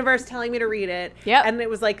 That's the universe telling me to read it. Yep. And it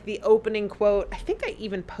was like the opening quote. I think I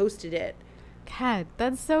even posted it. God,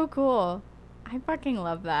 that's so cool. I fucking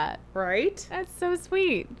love that. Right? That's so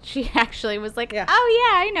sweet. She actually was like, yeah.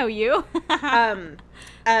 Oh yeah, I know you.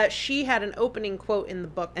 She had an opening quote in the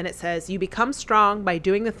book, and it says, you become strong by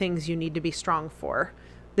doing the things you need to be strong for.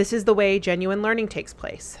 This is the way genuine learning takes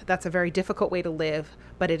place. That's a very difficult way to live,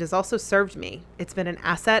 but it has also served me. It's been an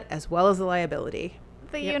asset as well as a liability.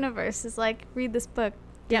 The universe is like, read this book.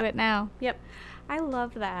 Do it now. Yep. I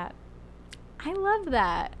love that. I love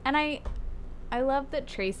that. And I love that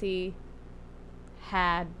Tracy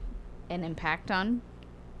had an impact on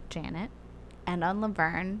Janet and on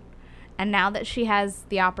Laverne. And now that she has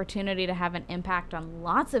the opportunity to have an impact on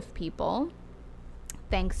lots of people,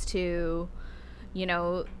 thanks to you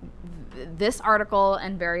know, this article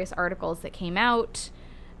and various articles that came out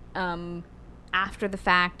after the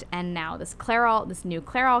fact, and now this new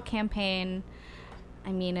Clairol campaign.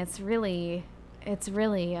 I mean, it's really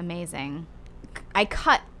amazing. I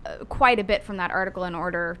cut quite a bit from that article in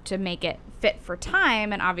order to make it fit for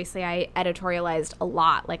time, and obviously I editorialized a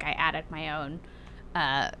lot. Like, I added my own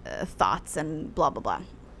thoughts and blah blah blah.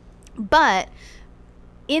 But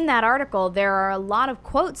in that article, there are a lot of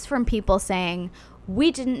quotes from people saying,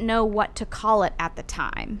 we didn't know what to call it at the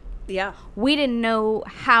time. Yeah. We didn't know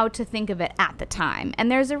how to think of it at the time. And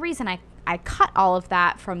there's a reason I cut all of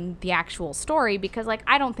that from the actual story, because, like,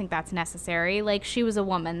 I don't think that's necessary. Like, she was a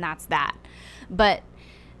woman, that's that. But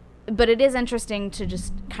it is interesting to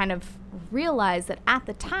just kind of realize that at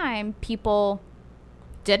the time, people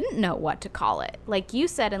didn't know what to call it. Like you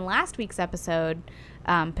said in last week's episode,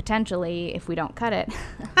 potentially, if we don't cut it,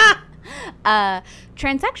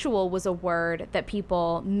 transsexual was a word that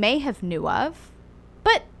people may have knew of,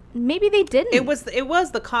 but maybe they didn't. It was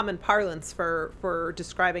the common parlance for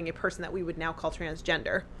describing a person that we would now call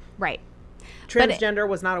transgender. Right. Transgender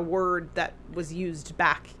was not a word that was used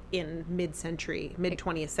back in mid-century,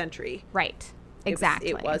 mid-20th century. Right. Exactly.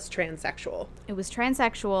 It was transsexual. It was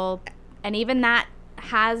transsexual, and even that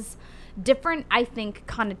has different, I think,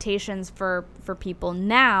 connotations for people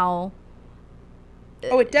now.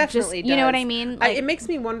 Oh, it definitely does. You know what I mean? Like, it makes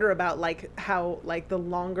me wonder about, like, how, like, the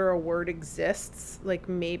longer a word exists, like,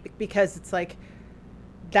 maybe because it's like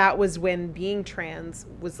that was when being trans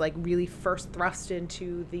was, like, really first thrust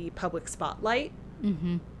into the public spotlight,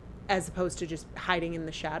 as opposed to just hiding in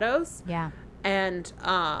the shadows. Yeah. And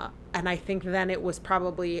I think then it was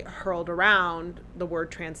probably hurled around, the word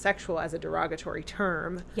transsexual, as a derogatory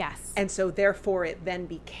term. Yes. And so therefore it then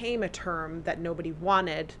became a term that nobody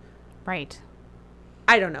wanted. Right.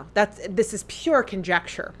 I don't know. This is pure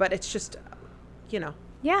conjecture, but it's just, a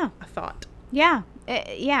thought. Yeah.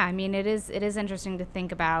 I mean, it is interesting to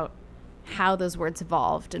think about how those words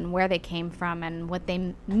evolved and where they came from and what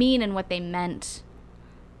they mean and what they meant,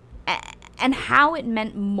 and how it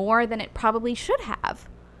meant more than it probably should have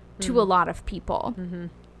to a lot of people. Mm-hmm.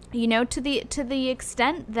 You know, to the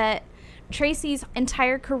extent that Tracy's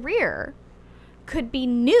entire career could be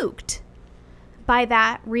nuked by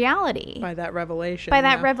that reality, by that revelation,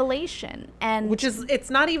 revelation. And which is, it's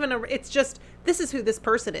not even it's just, this is who this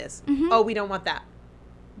person is. Mm-hmm. Oh, we don't want that.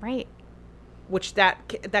 Right. Which that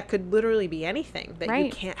could literally be anything that right.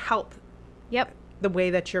 you can't help. Yep. The way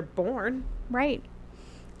that you're born. Right.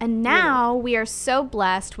 And now we are so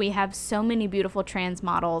blessed. We have so many beautiful trans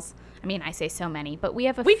models. I mean, I say so many, but we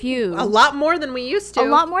have a few. A lot more than we used to. A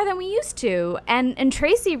lot more than we used to. And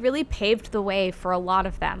Tracy really paved the way for a lot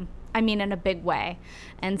of them. I mean, in a big way.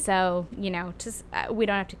 And so, just we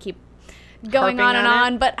don't have to keep going on and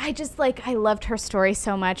on. But I just, I loved her story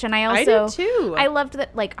so much. And I also... I did too. I loved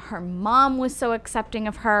that, her mom was so accepting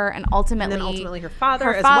of her, and ultimately her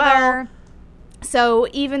father as well. So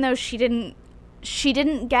even though she didn't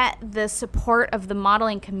get the support of the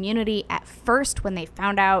modeling community at first when they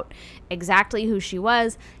found out exactly who she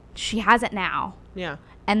was, she has it now. Yeah.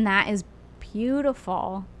 And that is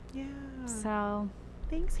beautiful. Yeah. So...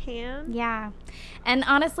 Thanks, Han. Yeah. And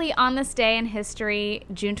honestly, on this day in history,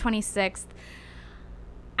 June 26th,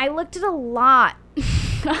 I looked at a lot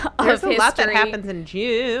of There's a history. lot that happens in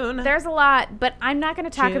June. There's a lot, but I'm not going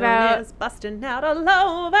to talk about... June is busting out all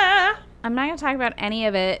over. I'm not going to talk about any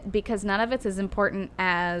of it because none of it's as important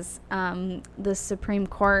as the Supreme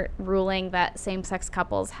Court ruling that same-sex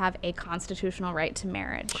couples have a constitutional right to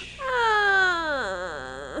marriage.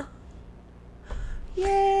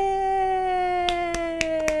 Yay!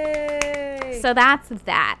 So that's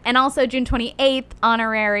that. And also June 28th,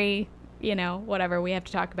 honorary, whatever, we have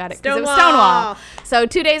to talk about it because it was Stonewall. So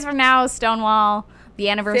 2 days from now, Stonewall, the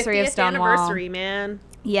anniversary of Stonewall. 50th anniversary, man.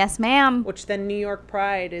 Yes, ma'am. Which then New York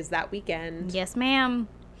Pride is that weekend. Yes, ma'am.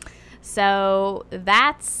 So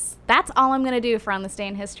that's all I'm going to do for On This Day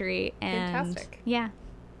in History. And fantastic. Yeah.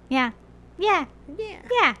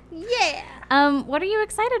 What are you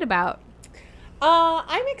excited about?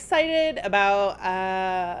 I'm excited about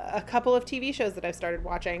a couple of TV shows that I've started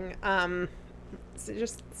watching.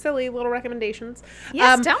 Just silly little recommendations.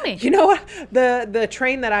 Yes, tell me. You know what? The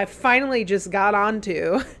train that I finally just got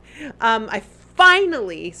onto, I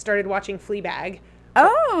finally started watching Fleabag.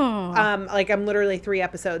 Oh. I'm literally 3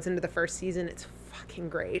 episodes into the first season. It's fucking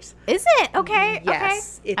great. Is it? Okay.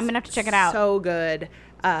 Yes. Okay. I'm going to have to check it out. So good.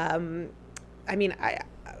 I mean,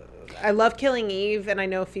 I love Killing Eve, and I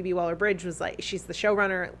know Phoebe Waller-Bridge was she's the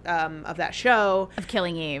showrunner of that show. Of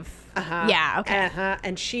Killing Eve. Uh-huh. Yeah, okay. Uh-huh.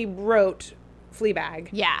 And she wrote Fleabag.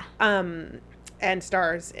 Yeah. and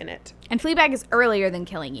stars in it. And Fleabag is earlier than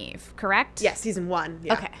Killing Eve, correct? Yeah, season 1.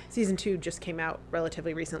 Yeah. Okay. Season 2 just came out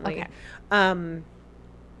relatively recently. Okay.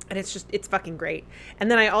 And it's fucking great.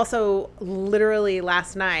 And then I also literally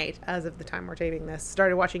last night, as of the time we're taping this,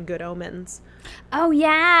 started watching Good Omens, Oh,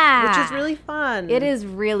 yeah. which is really fun. It is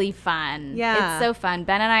really fun. Yeah. It's so fun.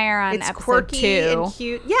 Ben and I are on It's episode quirky 2. and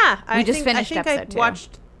cute. Yeah. We just finished I think episode 2.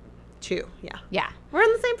 watched 2. Yeah. Yeah. We're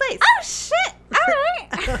in the same place. Oh, shit. All right.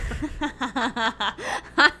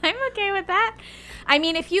 I'm okay with that. I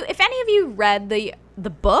mean, if any of you read the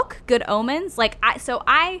book Good Omens, like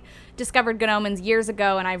I discovered Good Omens years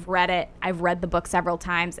ago, and I've read it. I've read the book several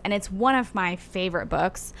times, and it's one of my favorite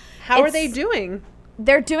books. How are they doing?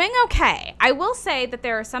 They're doing okay. I will say that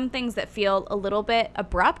there are some things that feel a little bit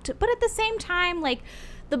abrupt, but at the same time, like,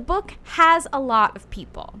 the book has a lot of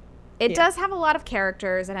people. It does have a lot of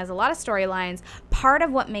characters. It has a lot of storylines. Part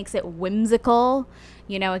of what makes it whimsical,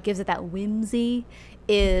 it gives it that whimsy,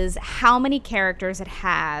 is how many characters it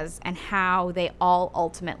has and how they all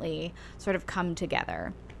ultimately sort of come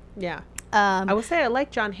together. Yeah. I will say I like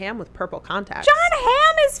John Hamm with purple contacts. John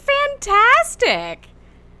Hamm is fantastic.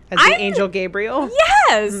 As the Angel Gabriel.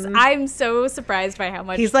 Yes. Mm-hmm. I'm so surprised by how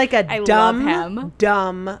much He's like a I love him.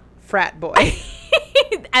 dumb frat boy.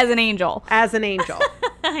 As an angel. As an angel.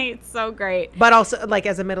 It's so great. But also, like,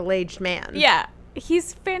 as a middle-aged man. Yeah.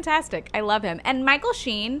 He's fantastic. I love him. And Michael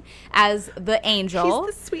Sheen as the angel.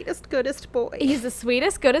 He's the sweetest, goodest boy. He's the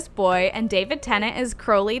sweetest, goodest boy. And David Tennant as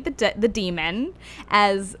Crowley the demon.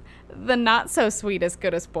 As the not-so-sweetest,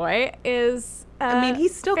 goodest boy is I mean, he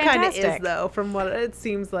still kind of is, fantastic. though, from what it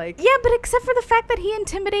seems like. Yeah, but except for the fact that he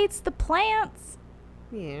intimidates the plants.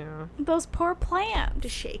 Yeah. Those poor plants. To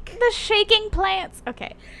shake. The shaking plants.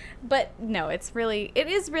 Okay. But no, it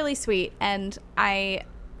is really sweet, and I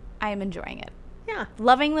am enjoying it. Yeah.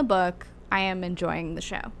 Loving the book. I am enjoying the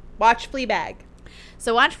show. Watch Fleabag.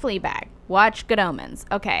 So watch Fleabag. Watch Good Omens.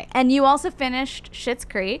 Okay. And you also finished Schitt's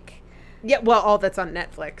Creek. Yeah, well, all that's on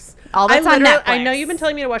Netflix. All that's on Netflix. I know you've been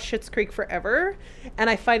telling me to watch Schitt's Creek forever, and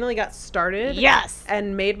I finally got started. Yes.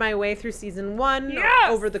 And made my way through season 1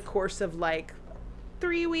 Yes. over the course of, like,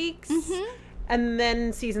 3 weeks. Mm-hmm. And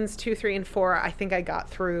then seasons 2, 3, and 4, I think I got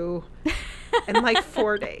through in, like,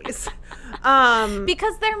 4 days.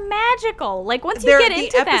 Because they're magical. Like, once you get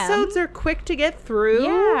into the episodes them. are quick to get through.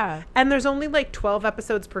 Yeah. And there's only, like, 12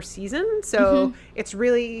 episodes per season, so it's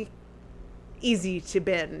really easy to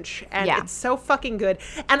binge, and it's so fucking good.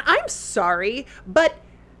 And I'm sorry, but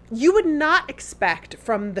you would not expect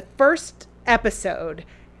from the first episode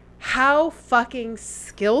how fucking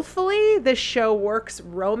skillfully this show works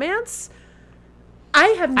romance. I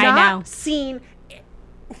have not seen,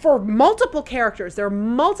 for multiple characters, there are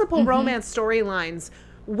multiple romance storylines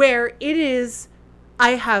where it is,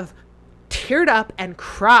 I have teared up and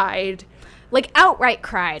cried. Like, outright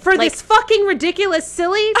cried. For like, this fucking ridiculous,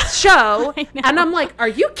 silly show. And I'm like, are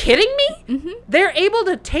you kidding me? They're able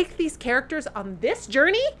to take these characters on this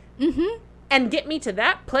journey and get me to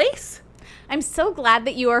that place? I'm so glad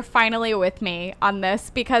that you are finally with me on this,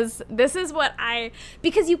 because this is what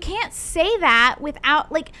because you can't say that without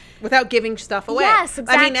giving stuff away. Yes, I mean,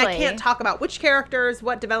 I exactly. can't talk about which characters,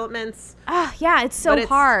 what developments. Yeah, it's so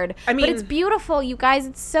hard. I mean, but it's beautiful, you guys.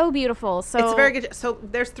 It's so beautiful. So it's very good. So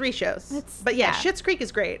there's 3 shows. But yeah, Schitt's Creek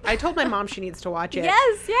is great. I told my mom she needs to watch it.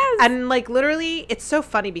 Yes. And like literally, it's so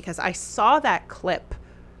funny because I saw that clip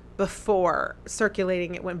before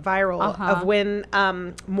circulating. It went viral of when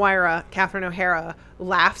Moira, Catherine O'Hara,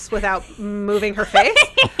 laughs without moving her face.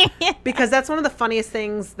 Because that's one of the funniest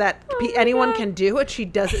things that anyone can do, and she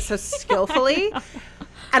does it so skillfully.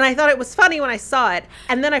 And I thought it was funny when I saw it,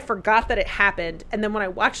 and then I forgot that it happened. And then when I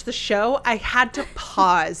watched the show, I had to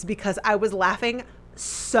pause because I was laughing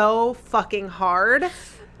so fucking hard.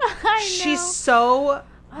 She's so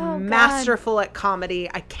masterful at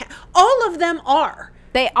comedy. I can't. All of them are.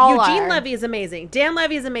 They all Eugene are. Levy is amazing. Dan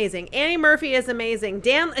Levy is amazing. Annie Murphy is amazing.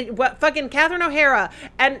 Fucking Catherine O'Hara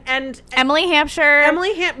and Emily Hampshire.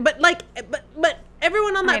 but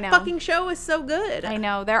everyone on I that know. fucking show is so good. I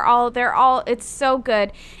know. They're all it's so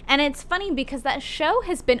good. And it's funny because that show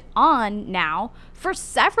has been on now for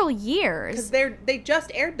several years. Because they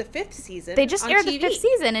just aired the 5th season. They just on aired TV. the 5th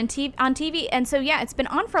season on TV. And so, yeah, it's been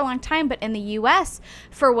on for a long time. But in the U.S.,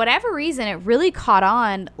 for whatever reason, it really caught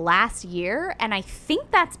on last year. And I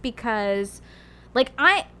think that's because, like,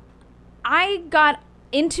 I got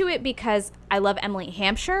into it because I love Emily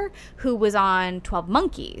Hampshire, who was on 12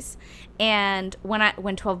 Monkeys. And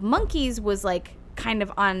when 12 Monkeys was, like, kind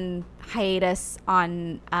of on hiatus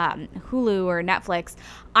on Hulu or Netflix,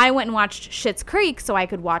 I went and watched Schitt's Creek so I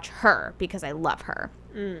could watch her because I love her.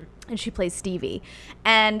 and she plays Stevie.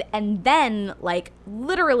 And then, like,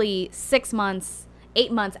 literally 6 months,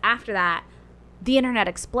 8 months after that, the internet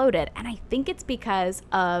exploded. And I think it's because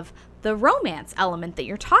of the romance element that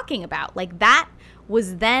you're talking about. Like, that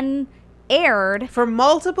was then aired For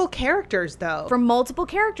multiple characters, though. for multiple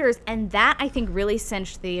characters, and that I think really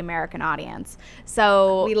cinched the American audience.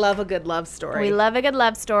 So We love a good love story. we love a good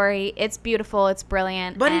love story. It's beautiful, it's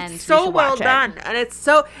brilliant, But and it's we so should well watch it. done. And it's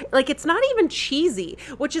so, like, it's not even cheesy,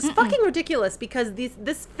 which is fucking ridiculous because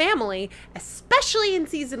this family, especially in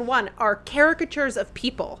season 1, are caricatures of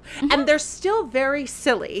people. And they're still very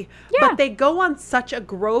silly. Yeah. But they go on such a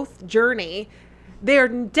growth journey. They're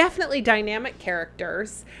definitely dynamic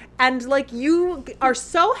characters. And, like, you are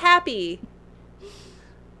so happy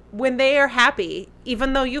when they are happy,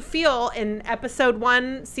 even though you feel in episode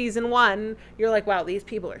 1, season 1, you're like, wow, these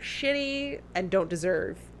people are shitty and don't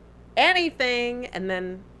deserve anything. And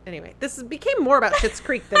then, anyway, became more about Schitt's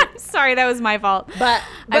Creek than... Sorry, that was my fault. But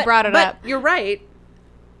I brought it up. You're right.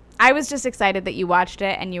 I was just excited that you watched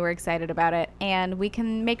it and you were excited about it, and we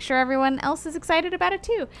can make sure everyone else is excited about it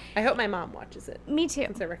too. I hope my mom watches it Me too.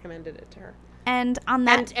 since I recommended it to her. And on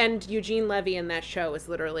that, And Eugene Levy in that show is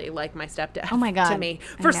literally like my stepdad. Oh my God. To me,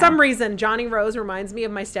 I for know. some reason, Johnny Rose reminds me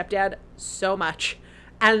of my stepdad so much,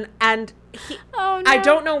 and he, Oh, no. I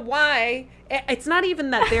don't know why. It's not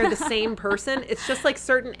even that they're the same person. It's just like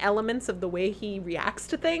certain elements of the way he reacts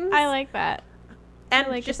to things. I like that. and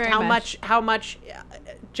like it just very how much. much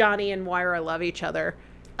Johnny and Moira love each other.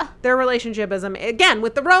 Their relationship is again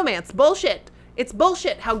with the romance bullshit. It's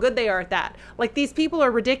bullshit how good they are at that. Like, these people are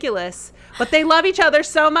ridiculous, but they love each other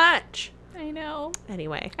so much. I know.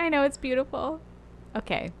 Anyway, I know, it's beautiful.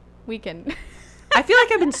 Okay, we can. I feel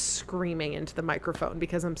like I've been screaming into the microphone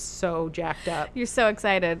because I'm so jacked up. You're so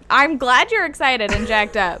excited. I'm glad you're excited and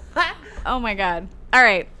jacked up. Oh my God. All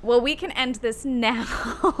right. Well, we can end this now.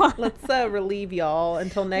 Let's relieve y'all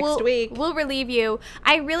until next we'll, week. We'll relieve you.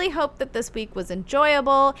 I really hope that this week was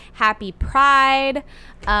enjoyable. Happy Pride.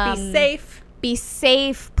 Be safe, Be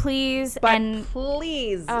safe, please. but and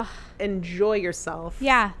please enjoy yourself.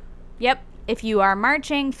 yeah. Yep. If you are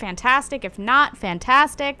marching, fantastic. If not,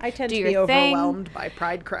 fantastic. I tend do to your be thing. overwhelmed by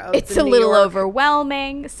pride crowds. It's in a New little York.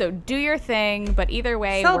 overwhelming, so do your thing. But either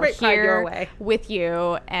way, Celebrate we're Pride here your way. with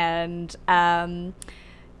you. And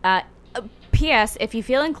P.S. If you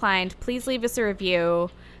feel inclined, please leave us a review.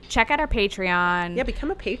 Check out our Patreon. Yeah,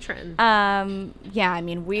 become a patron. Yeah, I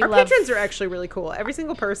mean, we Our love patrons are actually really cool. Every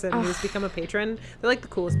single person who's become a patron, they're like the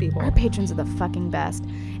coolest people. our patrons are the fucking best.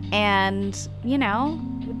 And, you know,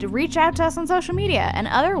 reach out to us on social media. And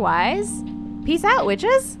otherwise, peace out,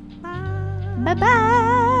 witches.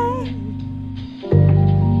 Bye-bye.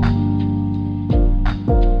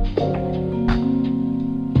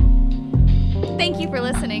 Thank you for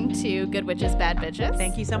listening to Good Witches, Bad Bitches.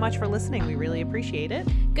 Thank you so much for listening. We really appreciate it.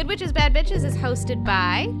 Good Witches, Bad Bitches is hosted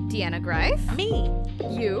by Deanna Greif, Me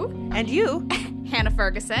you, and you. Hannah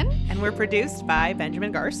Ferguson. And we're produced by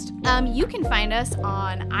Benjamin Garst, You can find us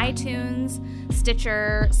on iTunes,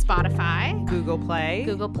 Stitcher, Spotify, Google Play.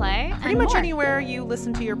 Google Play, Pretty much anywhere you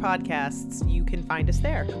listen to your podcasts, you can find us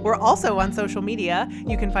there. We're also on social media.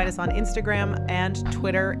 You can find us on Instagram and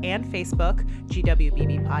Twitter and Facebook,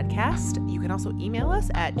 GWBB Podcast. You can also email us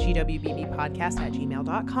at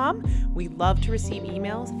gwbbpodcast@gmail.com. We love to receive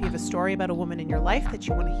emails. If you have a story about a woman in your life that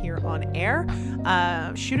you want to hear on air,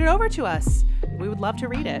 shoot it over to us. We would love to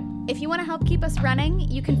read it. If you want to help keep us running,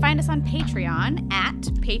 you can find us on Patreon at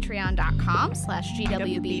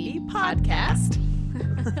patreon.com/GWBB podcast.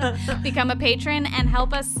 Become a patron and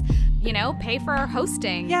help us, you know, pay for our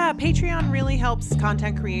hosting. Yeah, Patreon really helps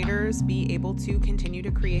content creators be able to continue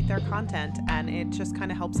to create their content, and it just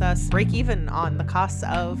kind of helps us break even on the costs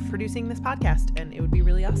of producing this podcast. And it would be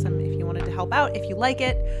really awesome if you wanted to help out. If you like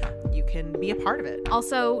it, you can be a part of it.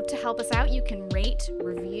 Also, to help us out, you can rate,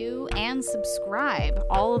 review, and subscribe.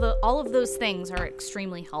 All of those things are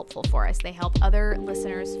extremely helpful for us. They help other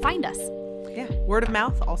listeners find us. Yeah, word of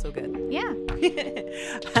mouth, also good. Yeah.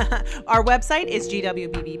 Our website is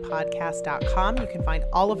gwbbpodcast.com. You can find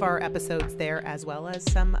all of our episodes there, as well as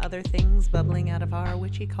some other things bubbling out of our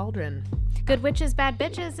witchy cauldron. Good Witches, Bad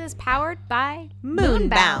Bitches is powered by Moon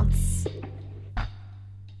Bounce.